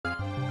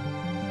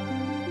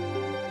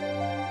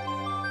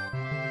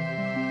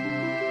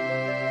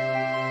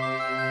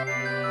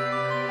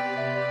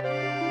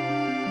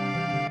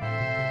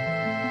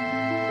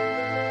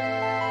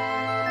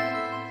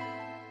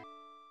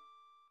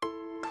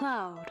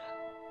Cloud,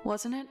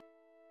 wasn't it?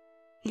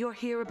 You're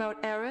here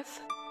about Aerith?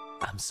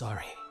 I'm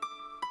sorry.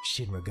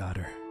 Shinra got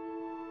her.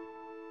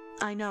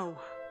 I know.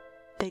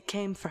 They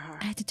came for her.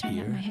 I had to turn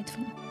up my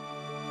headphone.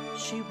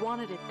 She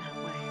wanted it that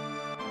way.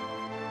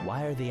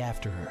 Why are they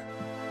after her?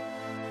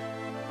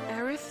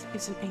 Aerith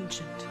is an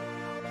ancient.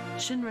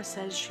 Shinra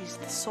says she's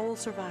the sole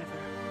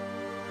survivor.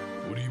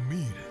 What do you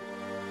mean?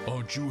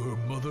 Aren't you her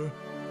mother?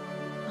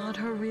 Not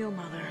her real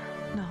mother,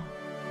 no.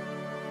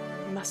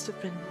 It must have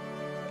been,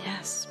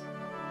 yes,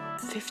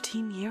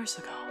 15 years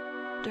ago.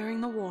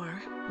 During the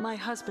war, my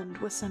husband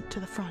was sent to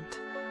the front.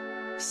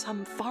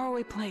 Some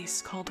faraway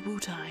place called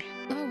Wutai.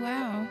 Oh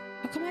wow.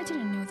 How come I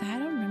didn't know that? I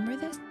don't remember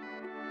this.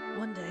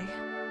 One day,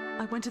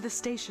 I went to the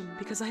station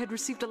because I had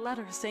received a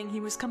letter saying he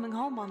was coming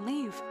home on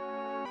leave.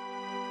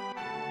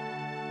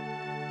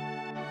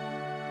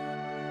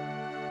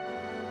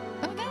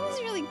 Oh, that was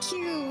really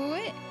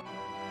cute.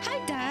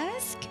 Hi,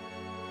 Dusk.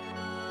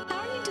 How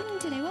are you doing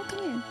today? Welcome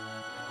in.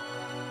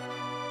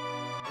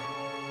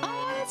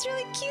 Oh, that's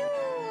really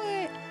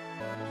cute.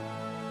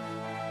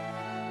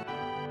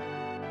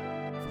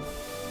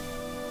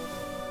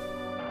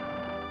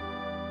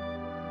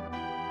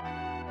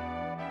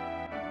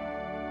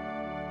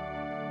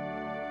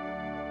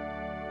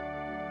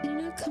 Did he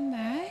not come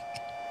back?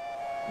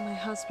 My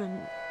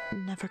husband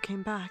never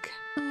came back.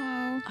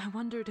 Oh. I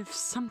wondered if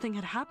something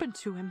had happened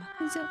to him,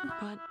 So,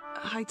 but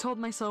I told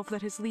myself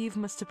that his leave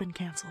must have been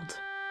canceled.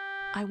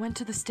 I went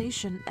to the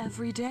station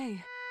every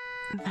day.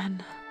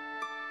 Then...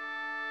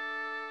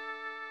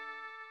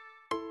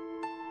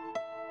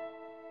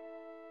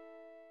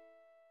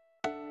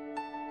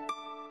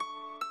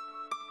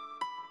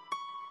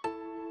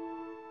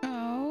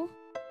 oh.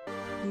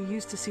 You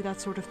used to see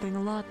that sort of thing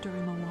a lot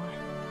during the war.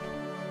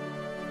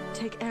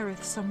 Take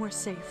Aerith somewhere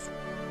safe.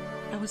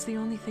 That was the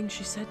only thing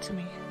she said to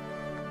me.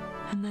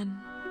 And then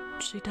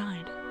she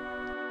died.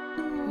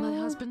 My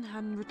husband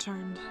hadn't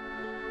returned.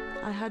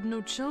 I had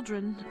no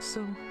children,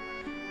 so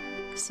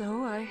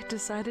I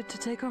decided to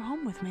take her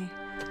home with me.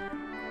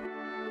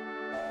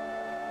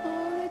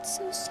 Oh, that's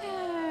so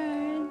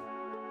sad.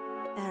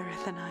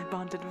 Aerith and I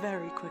bonded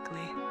very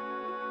quickly.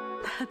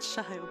 That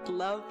child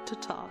loved to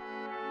talk.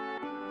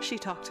 She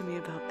talked to me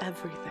about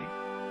everything.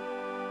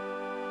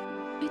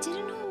 I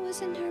didn't know it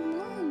wasn't her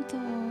mom,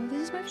 though.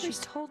 This is my She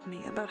first. told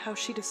me about how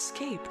she'd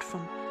escaped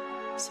from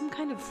some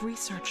kind of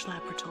research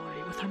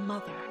laboratory with her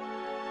mother.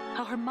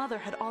 How her mother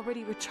had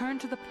already returned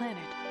to the planet,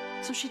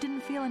 so she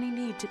didn't feel any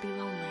need to be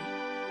lonely.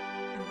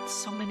 And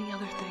so many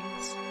other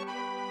things.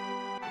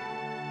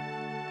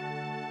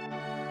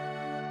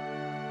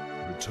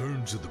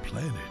 Return to the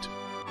planet.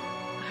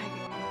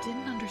 I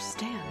didn't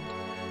understand.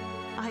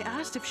 I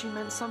asked if she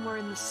meant somewhere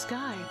in the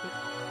sky,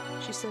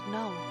 but she said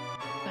no,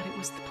 that it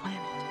was the planet.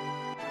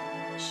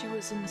 She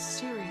was a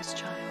mysterious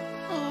child.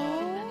 Oh.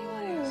 In many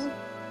ways.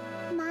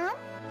 Mom?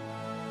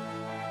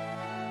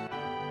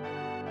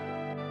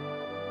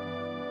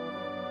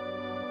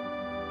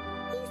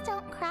 Please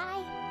don't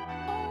cry.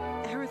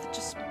 Aerith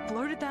just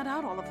blurted that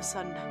out all of a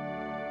sudden.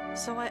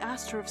 So I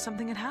asked her if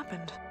something had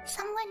happened.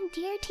 Someone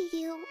dear to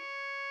you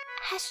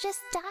has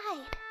just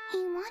died. He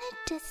wanted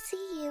to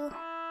see you,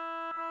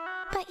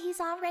 but he's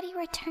already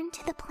returned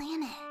to the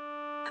planet.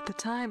 At the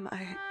time,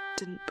 I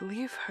didn't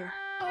believe her.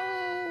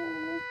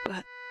 Oh.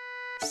 But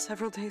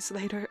several days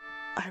later,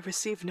 I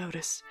received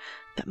notice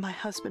that my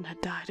husband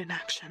had died in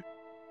action.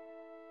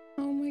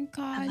 Oh my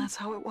god. And that's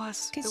how it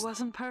was. It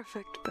wasn't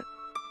perfect, but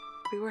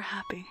we were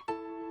happy.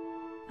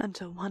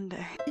 Until one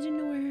day. I didn't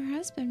know where her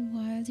husband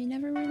was. He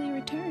never really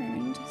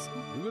returned. So.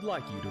 We would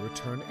like you to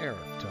return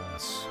Aerith to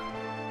us.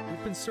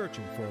 We've been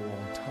searching for a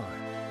long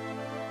time.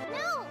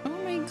 No!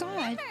 Oh my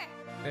god.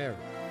 Never! Aerith,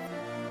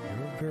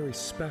 you're a very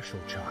special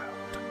child.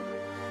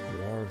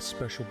 You are of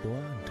special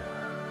blood.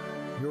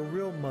 Your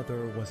real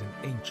mother was an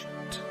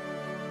ancient.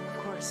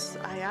 Of course,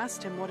 I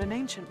asked him what an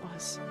ancient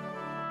was.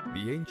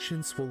 The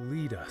ancients will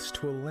lead us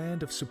to a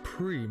land of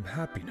supreme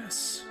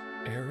happiness.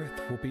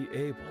 Aerith will be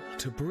able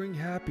to bring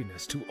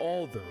happiness to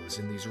all those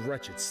in these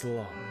wretched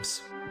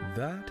slums.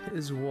 That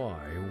is why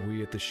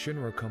we at the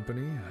Shinra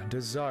Company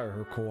desire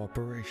her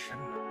cooperation.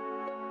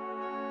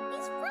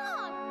 He's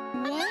wrong!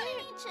 I'm not What?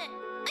 an ancient!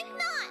 I'm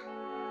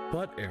not!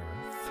 But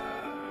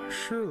Aerith,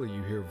 surely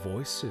you hear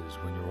voices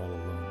when you're all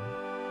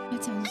alone.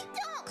 That sounds I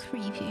don't!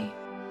 creepy.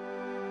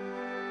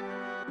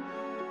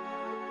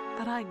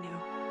 But I knew.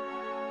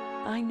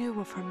 I knew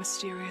of her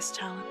mysterious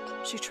talent.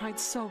 She tried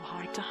so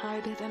hard to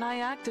hide it, and I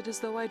acted as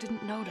though I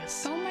didn't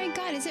notice. Oh my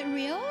god, is it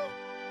real?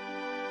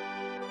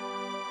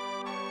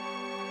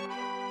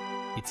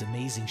 It's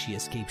amazing she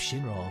escaped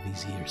Shinra all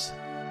these years.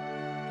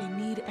 They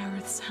need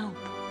Aerith's help,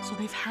 so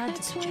they've had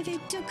That's to be why gentle.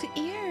 they took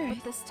Aerith.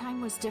 But this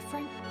time was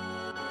different.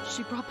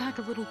 She brought back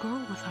a little girl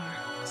with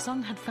her.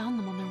 Sun had found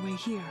them on their way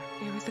here.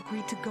 Aerith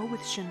agreed to go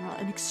with Shinra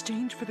in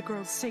exchange for the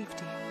girl's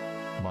safety.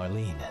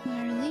 Marlene.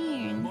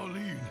 Marlene.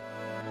 Marlene.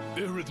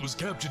 Aerith was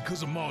captured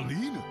because of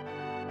Marlene?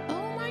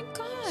 Oh my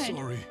god.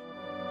 Sorry.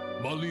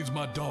 Marlene's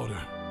my daughter.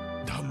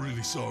 I'm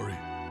really sorry.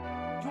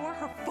 You're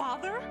her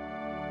father?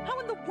 How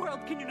in the world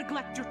can you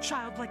neglect your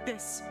child like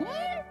this?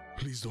 What?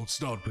 Please don't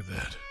start with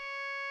that.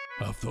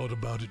 I've thought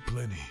about it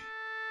plenty.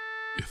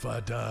 If I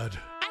died,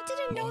 I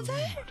didn't know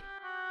that.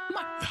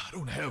 I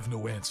don't have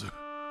no answer.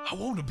 I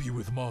want to be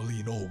with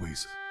Marlene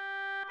always.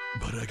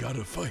 But I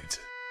gotta fight.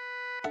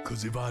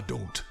 'Cause if I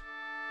don't,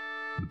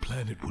 the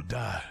planet will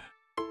die.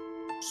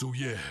 So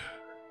yeah,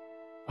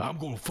 I'm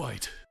gonna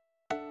fight.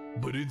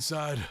 But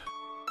inside,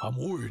 I'm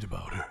worried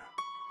about her.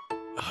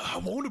 I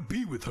want to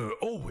be with her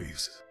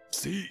always.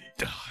 See,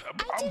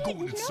 I'm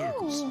going in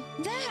circles.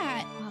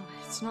 That. Well,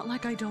 it's not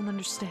like I don't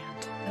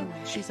understand. Oh,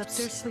 She's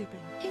upstairs sleeping.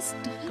 His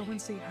Go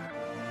and see her.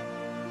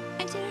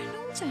 I didn't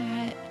know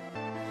that.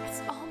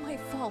 It's all my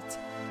fault.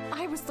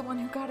 I was the one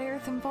who got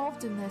Aerith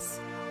involved in this.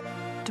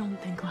 Don't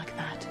think like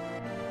that.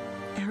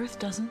 Aerith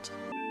doesn't.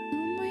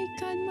 Oh my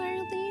god,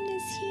 Marlene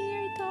is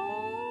here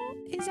though.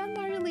 Is that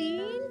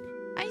Marlene?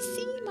 I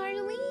see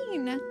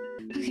Marlene.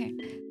 Okay,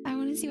 I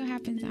want to see what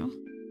happens now.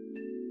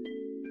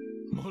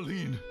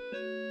 Marlene,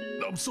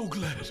 I'm so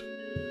glad.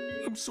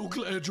 I'm so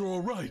glad you're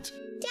all right.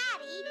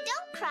 Daddy,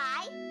 don't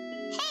cry.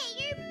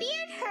 Hey, your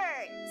beard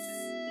hurts.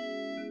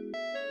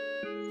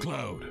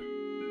 Cloud,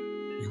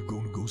 you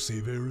gonna go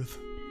save Aerith?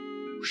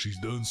 She's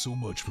done so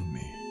much for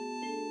me.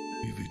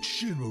 If it's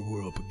Shinra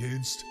we're up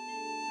against,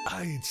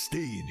 I ain't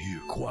staying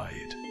here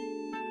quiet.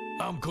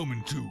 I'm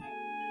coming too.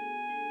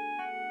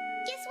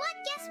 Guess what?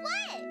 Guess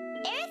what?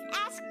 Aerith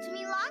asked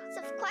me lots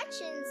of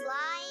questions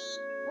like,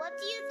 what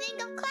do you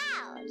think of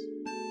Cloud?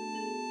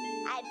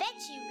 I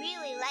bet she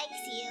really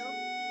likes you.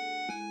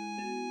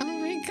 Oh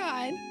my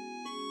god.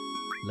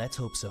 Let's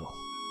hope so.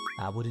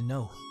 I wouldn't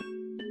know.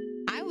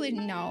 I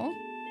wouldn't know.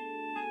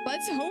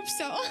 Let's hope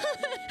so.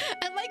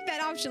 I like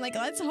that option. Like,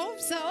 let's hope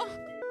so.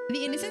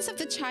 The innocence of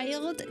the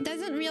child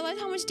doesn't realize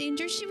how much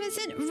danger she was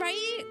in,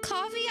 right?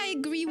 Coffee, I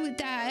agree with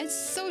that. It's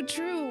so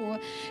true.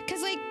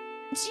 Because, like,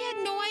 she had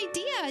no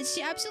idea.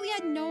 She absolutely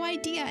had no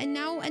idea. And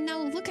now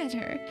look at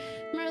her.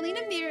 Marlene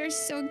and Beer are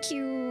so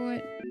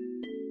cute.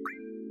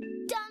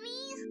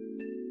 Dummy.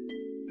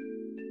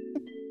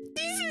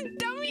 She's a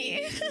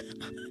dummy.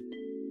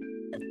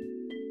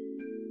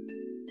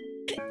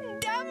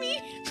 Dummy.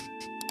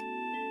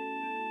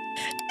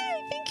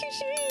 I think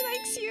she really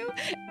likes you.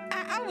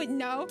 I would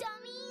know.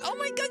 Dummy. Oh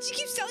my god, she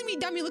keeps telling me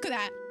dummy. Look at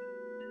that.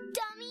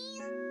 Dummy.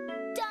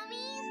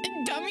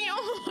 Dummy. Dummy.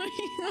 Oh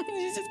my god,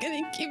 she's just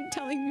gonna keep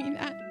telling me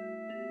that.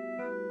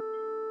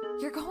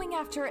 You're going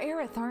after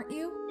Aerith, aren't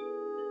you?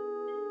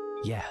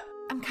 Yeah,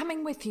 I'm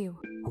coming with you.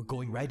 we're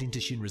going right into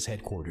Shinra's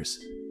headquarters.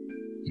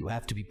 You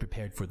have to be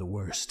prepared for the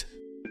worst.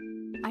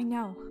 I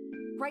know.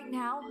 Right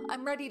now,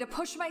 I'm ready to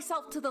push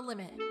myself to the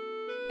limit.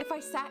 If I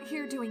sat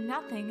here doing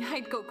nothing,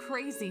 I'd go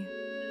crazy.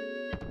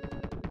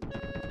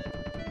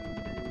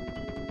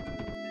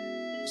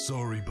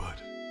 Sorry,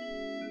 bud.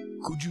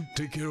 Could you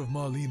take care of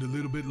Marlene a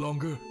little bit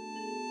longer?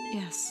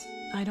 Yes,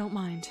 I don't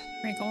mind.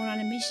 We're going on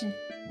a mission.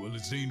 Well,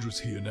 it's dangerous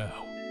here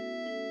now.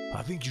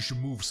 I think you should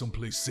move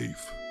someplace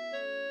safe.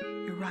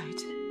 You're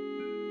right.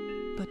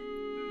 But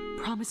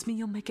promise me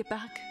you'll make it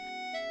back.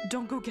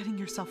 Don't go getting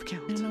yourself I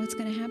killed. don't know what's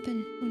gonna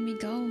happen when we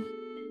go.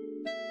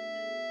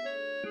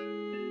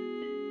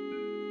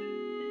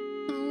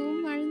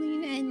 Oh,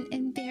 Marlene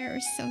and Bear are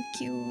so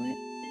cute.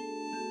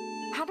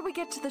 How do we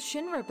get to the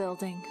Shinra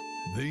building?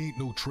 There ain't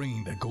no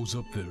train that goes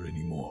up there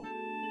anymore.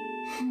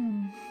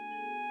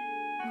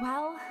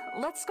 Well,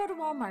 let's go to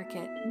Wall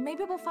Market.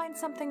 Maybe we'll find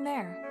something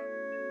there.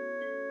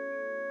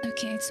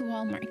 Okay, it's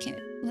Wall Market.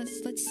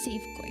 Let's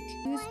save quick.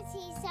 Want to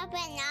see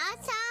something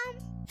awesome?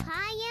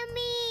 Follow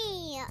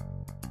me.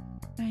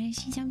 Wanna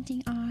see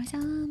something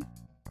awesome?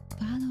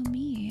 Follow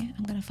me.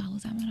 I'm gonna follow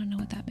them. I don't know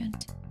what that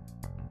meant.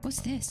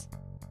 What's this?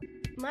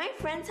 My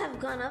friends have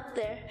gone up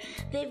there.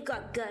 They've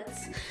got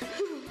guts.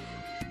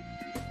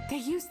 They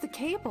used the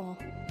cable.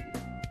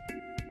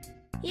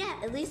 Yeah,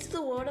 at least to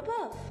the world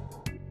above.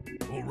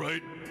 All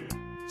right,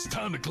 it's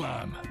time to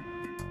climb.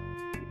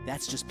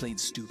 That's just plain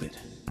stupid.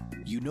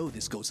 You know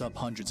this goes up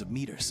hundreds of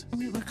meters.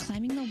 Wait, we're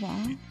climbing the wall?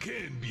 It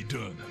can be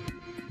done.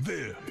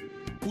 There.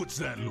 What's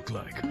that look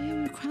like? Oh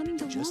yeah, we're climbing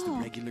the Just a wall.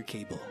 regular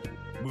cable.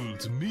 Well,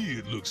 to me,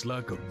 it looks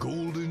like a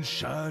golden,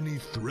 shiny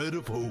thread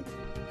of hope.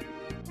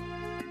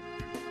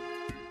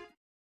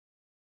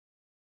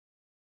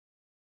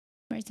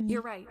 Where's the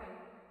You're right.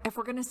 If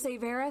we're gonna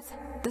save Aerith,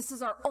 this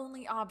is our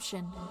only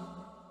option.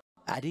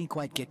 I didn't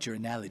quite get your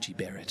analogy,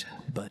 Barrett,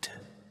 but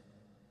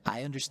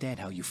I understand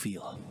how you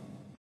feel.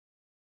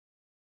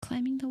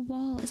 Climbing the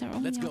wall is our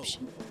only Let's go.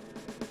 option.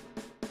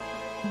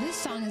 This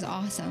song is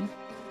awesome.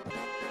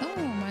 Oh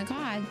my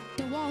god,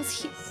 the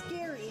wall's here.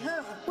 Scary,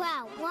 huh?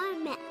 Wow, what a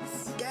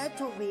mess. Dad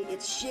told me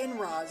it's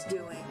Shinra's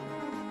doing.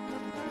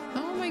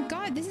 Oh my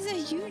god, this is a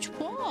huge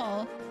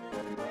wall.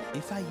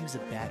 If I use a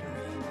battery,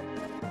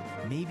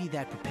 maybe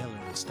that propeller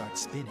will start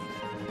spinning.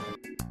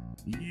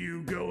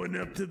 You going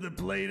up to the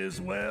plate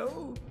as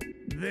well?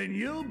 Then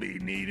you'll be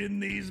needing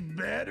these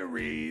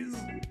batteries.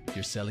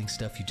 You're selling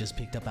stuff you just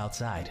picked up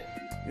outside.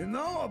 You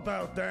know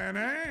about that,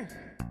 eh?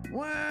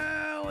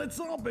 Well, it's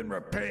all been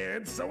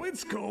repaired, so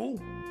it's cool.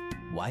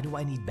 Why do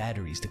I need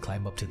batteries to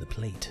climb up to the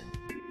plate?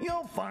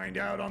 You'll find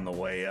out on the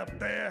way up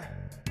there.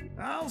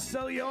 I'll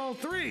sell you all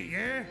 3,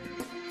 yeah?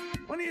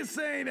 What do you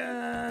say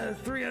to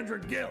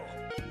 300 gil?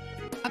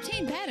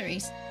 Obtain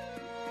batteries.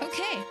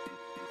 Okay.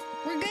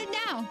 We're good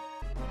now.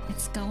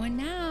 It's going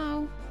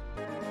now.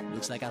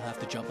 Looks like I'll have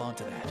to jump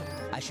onto that.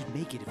 I should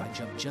make it if I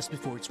jump just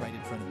before it's right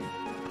in front of me.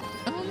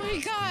 Oh my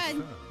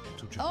god.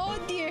 Oh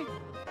dear.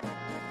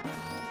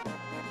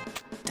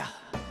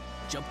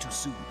 Jump too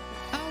soon.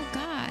 Oh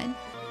god.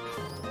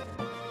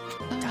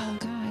 Oh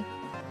god.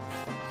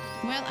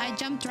 Well, I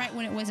jumped right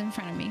when it was in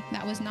front of me.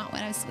 That was not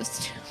what I was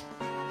supposed to do.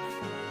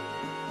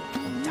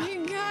 Oh my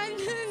god,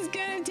 this is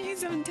gonna take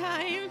some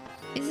time.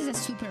 This is a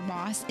super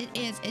boss. It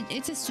is.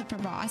 It's a super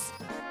boss.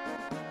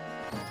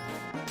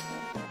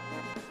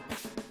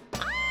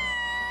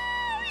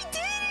 Oh, we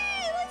did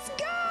it! Let's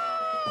go!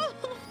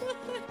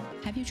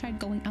 Have you tried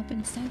going up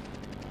instead?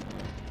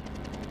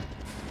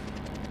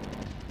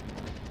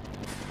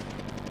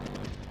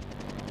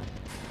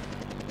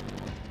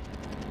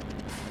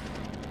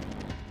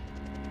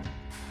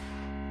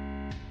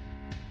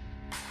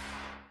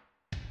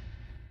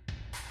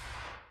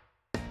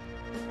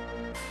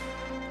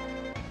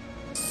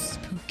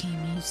 Spooky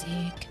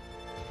music.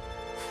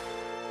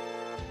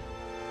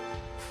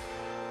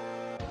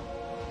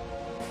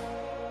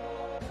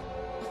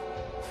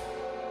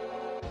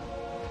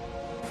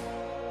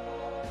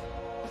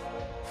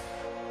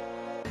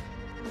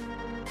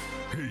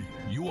 Hey,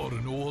 you ought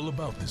to know all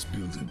about this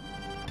building.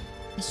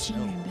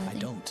 No, I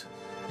don't.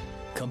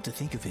 Come to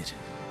think of it,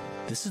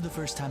 this is the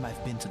first time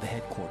I've been to the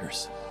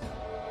headquarters.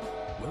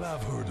 Well,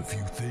 I've heard a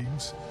few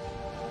things.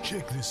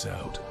 Check this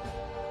out.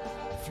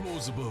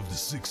 Floors above the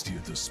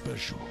 60th are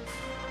special.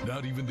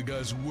 Not even the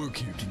guys who work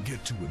here can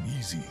get to them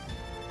easy.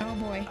 Oh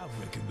boy. I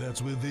reckon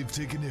that's where they've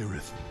taken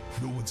Aerith.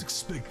 No one's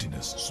expecting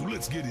us, so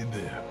let's get in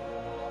there.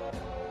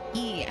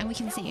 Yeah, and we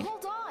can see.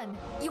 Hold on.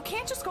 You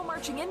can't just go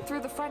marching in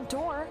through the front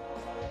door.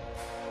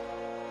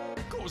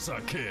 Of course I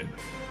can.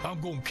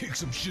 I'm gonna kick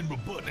some Shinra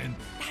butt and...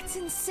 That's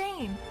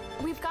insane.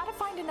 We've got to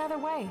find another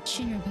way.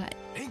 Shinra butt.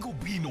 Ain't gonna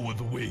be no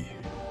other way.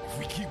 If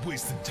we keep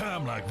wasting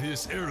time like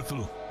this, Aerith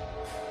will...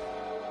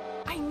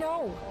 I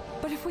know,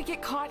 but if we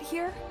get caught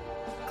here...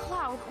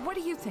 Cloud, what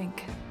do you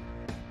think?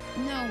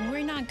 No,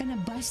 we're not gonna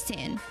bust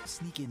in.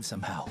 Sneak in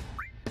somehow.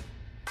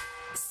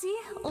 See?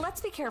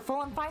 Let's be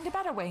careful and find a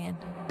better way in.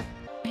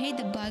 I hate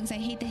the bugs. I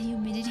hate the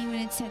humidity when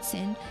it sets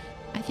in.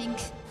 I think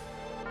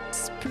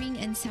spring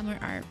and summer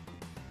are...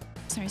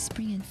 Sorry,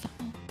 spring and fall.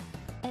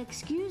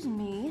 Excuse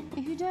me,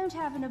 if you don't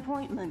have an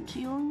appointment,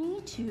 you'll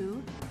need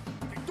to.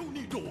 Don't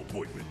need no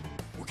appointment.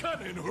 We're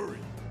kinda in a hurry.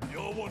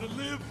 Y'all wanna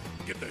live?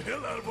 Get the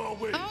hell out of our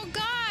way. Oh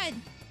god!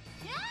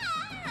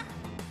 Ah!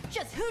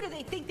 Just who do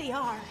they think they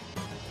are?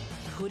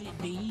 Could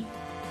it be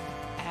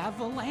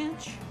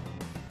Avalanche?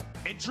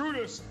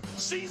 Intruders!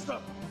 Seize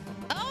them!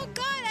 Oh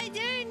god, I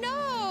didn't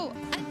know!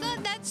 I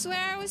thought that's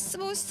where I was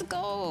supposed to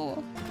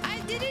go. I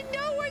didn't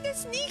know where the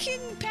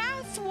sneaking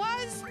path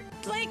was.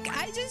 Like,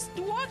 I just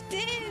walked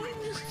in.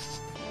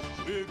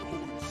 We're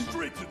going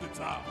straight to the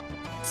top.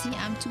 See,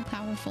 I'm too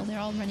powerful. They're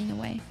all running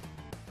away.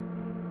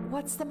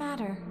 What's the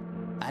matter?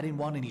 I didn't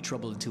want any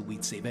trouble until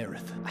we'd save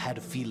Aerith. I had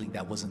a feeling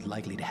that wasn't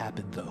likely to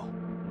happen, though.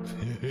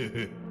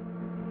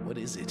 What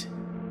is it?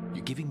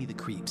 You're giving me the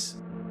creeps.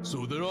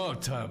 So there are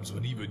times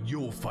when even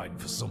you're fighting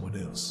for someone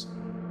else.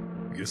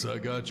 Guess I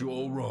got you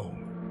all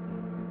wrong.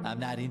 I'm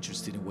not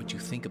interested in what you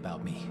think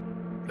about me.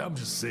 I'm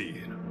just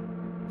saying.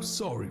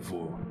 Sorry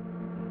for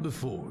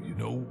before, you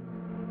know.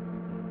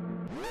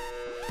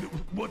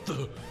 What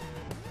the?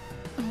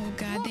 Oh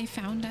god, they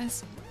found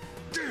us.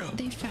 Damn!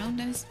 They found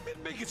us.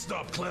 Make it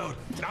stop, Cloud.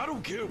 I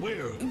don't care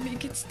where.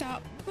 Make it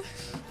stop.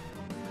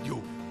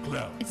 Yo,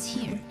 Cloud. It's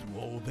here. You went through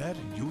all that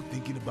and you're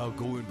thinking about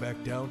going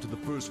back down to the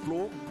first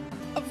floor?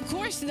 Of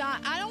course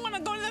not. I don't want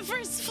to go to the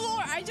first floor.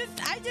 I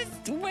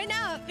just went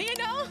up, you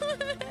know?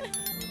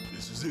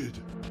 This is it.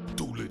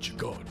 Don't let your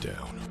guard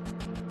down.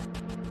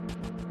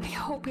 I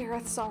hope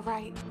Aerith's all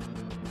right.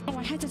 Oh,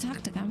 I had to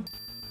talk to them.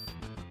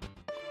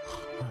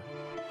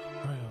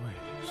 Right away,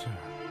 sir.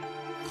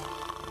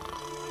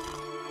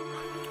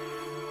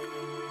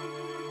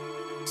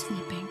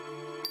 Sleeping.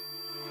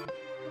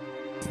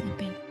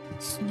 Sleeping.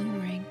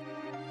 Snoring.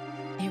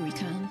 Here we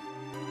come.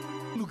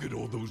 Look at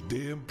all those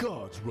damn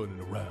guards running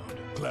around.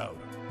 Cloud,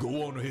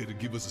 go on ahead and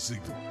give us a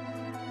signal.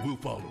 We'll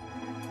follow.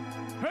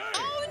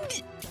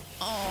 Hey!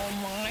 Oh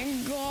my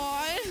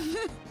god.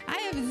 I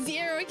have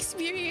zero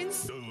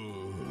experience.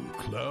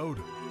 Cloud?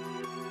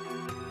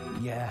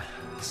 Yeah,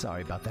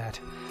 sorry about that.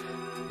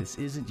 This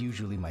isn't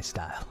usually my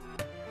style.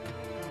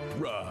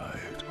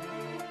 Right.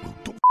 Well,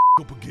 don't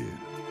up again.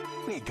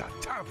 We ain't got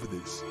time for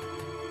this.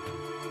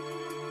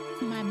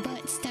 My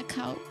butt stuck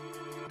out.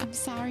 I'm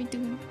sorry,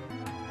 dude.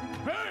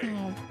 Hey!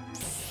 Oh.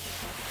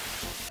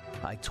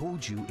 I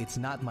told you it's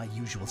not my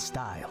usual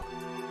style.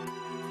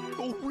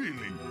 Oh,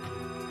 really?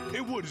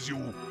 And what is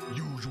your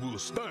usual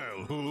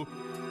style, huh?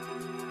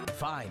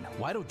 Fine,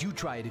 why don't you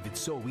try it if it's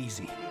so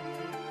easy?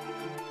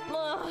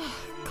 Ugh,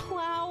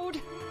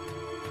 Cloud.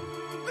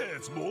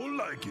 That's more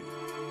like it.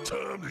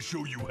 Time to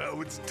show you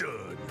how it's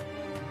done.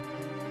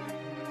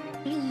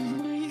 Oh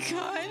my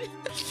god.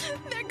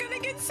 They're gonna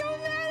get so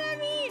mad at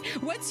me.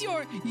 What's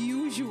your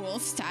usual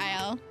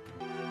style?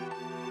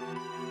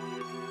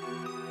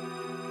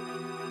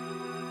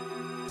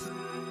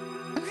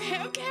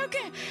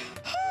 Okay.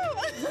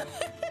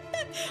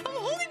 I'm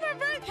holding my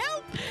breath.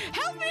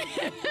 Help me.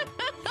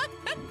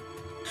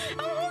 I'm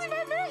holding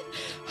my breath.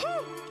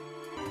 Hey.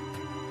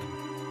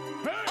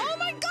 Oh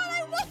my god,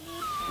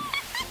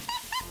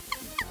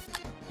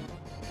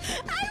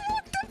 I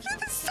walked up to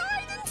the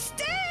side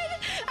instead.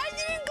 I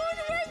didn't go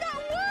to where that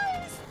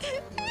was.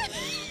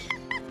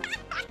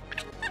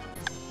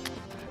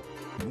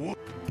 What?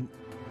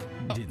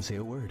 Didn't say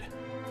a word.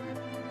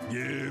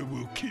 Yeah,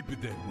 we'll keep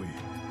it that way.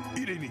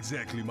 It ain't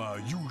exactly my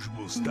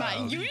usual style. My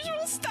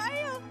usual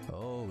style?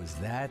 Oh, is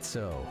that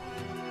so?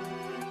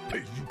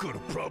 Hey, you got a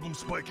problem,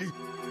 Spiky?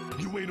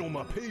 You ain't on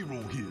my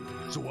payroll here,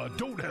 so I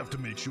don't have to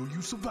make sure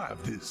you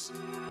survive this.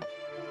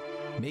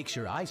 Make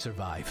sure I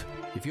survive.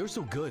 If you're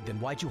so good, then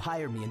why'd you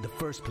hire me in the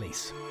first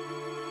place?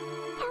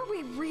 Are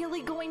we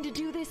really going to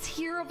do this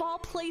here of all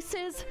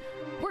places?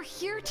 We're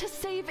here to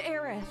save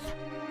Aerith.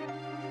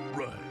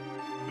 Right.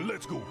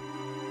 Let's go.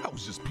 I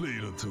was just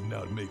playing until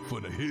now to make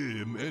fun of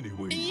him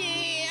anyway.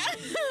 Yeah.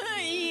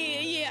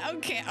 yeah,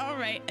 okay,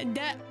 alright.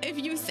 That, if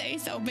you say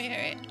so,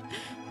 Barrett.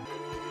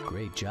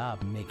 Great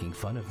job making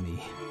fun of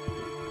me.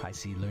 I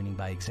see learning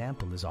by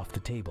example is off the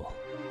table.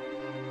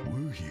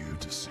 We're here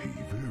to save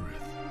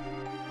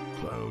Aerith.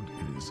 Cloud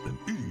is an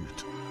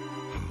idiot.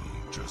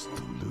 Just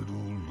a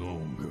little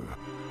longer.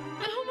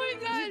 Oh my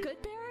god. You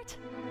good, Barrett?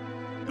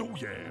 Oh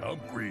yeah, I'm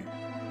great.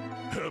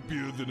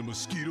 Happier than a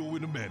mosquito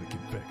in a mannequin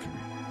factory.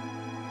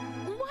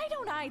 Why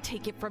don't I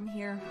take it from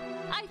here?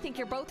 I think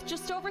you're both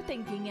just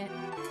overthinking it.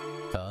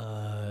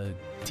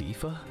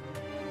 Tifa?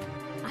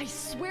 I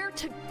swear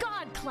to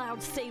God,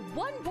 Cloud, say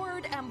one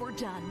word and we're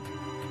done.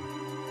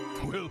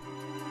 Well,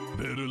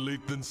 better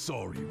late than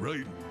sorry,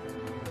 right?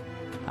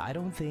 I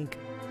don't think...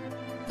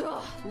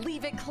 Ugh,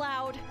 leave it,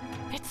 Cloud.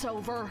 It's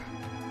over.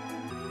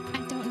 I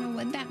don't know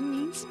what that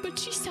means, but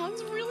she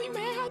sounds really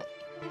mad.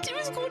 She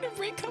was going to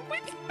break up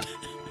with him.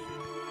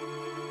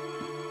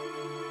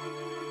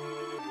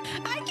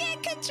 I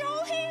can't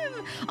control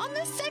him! On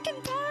the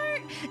second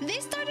part, they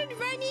started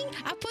running,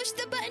 I pushed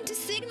the button to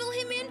signal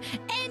him in,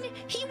 and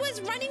he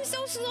was running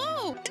so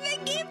slow! The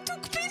game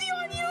took pity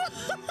on you!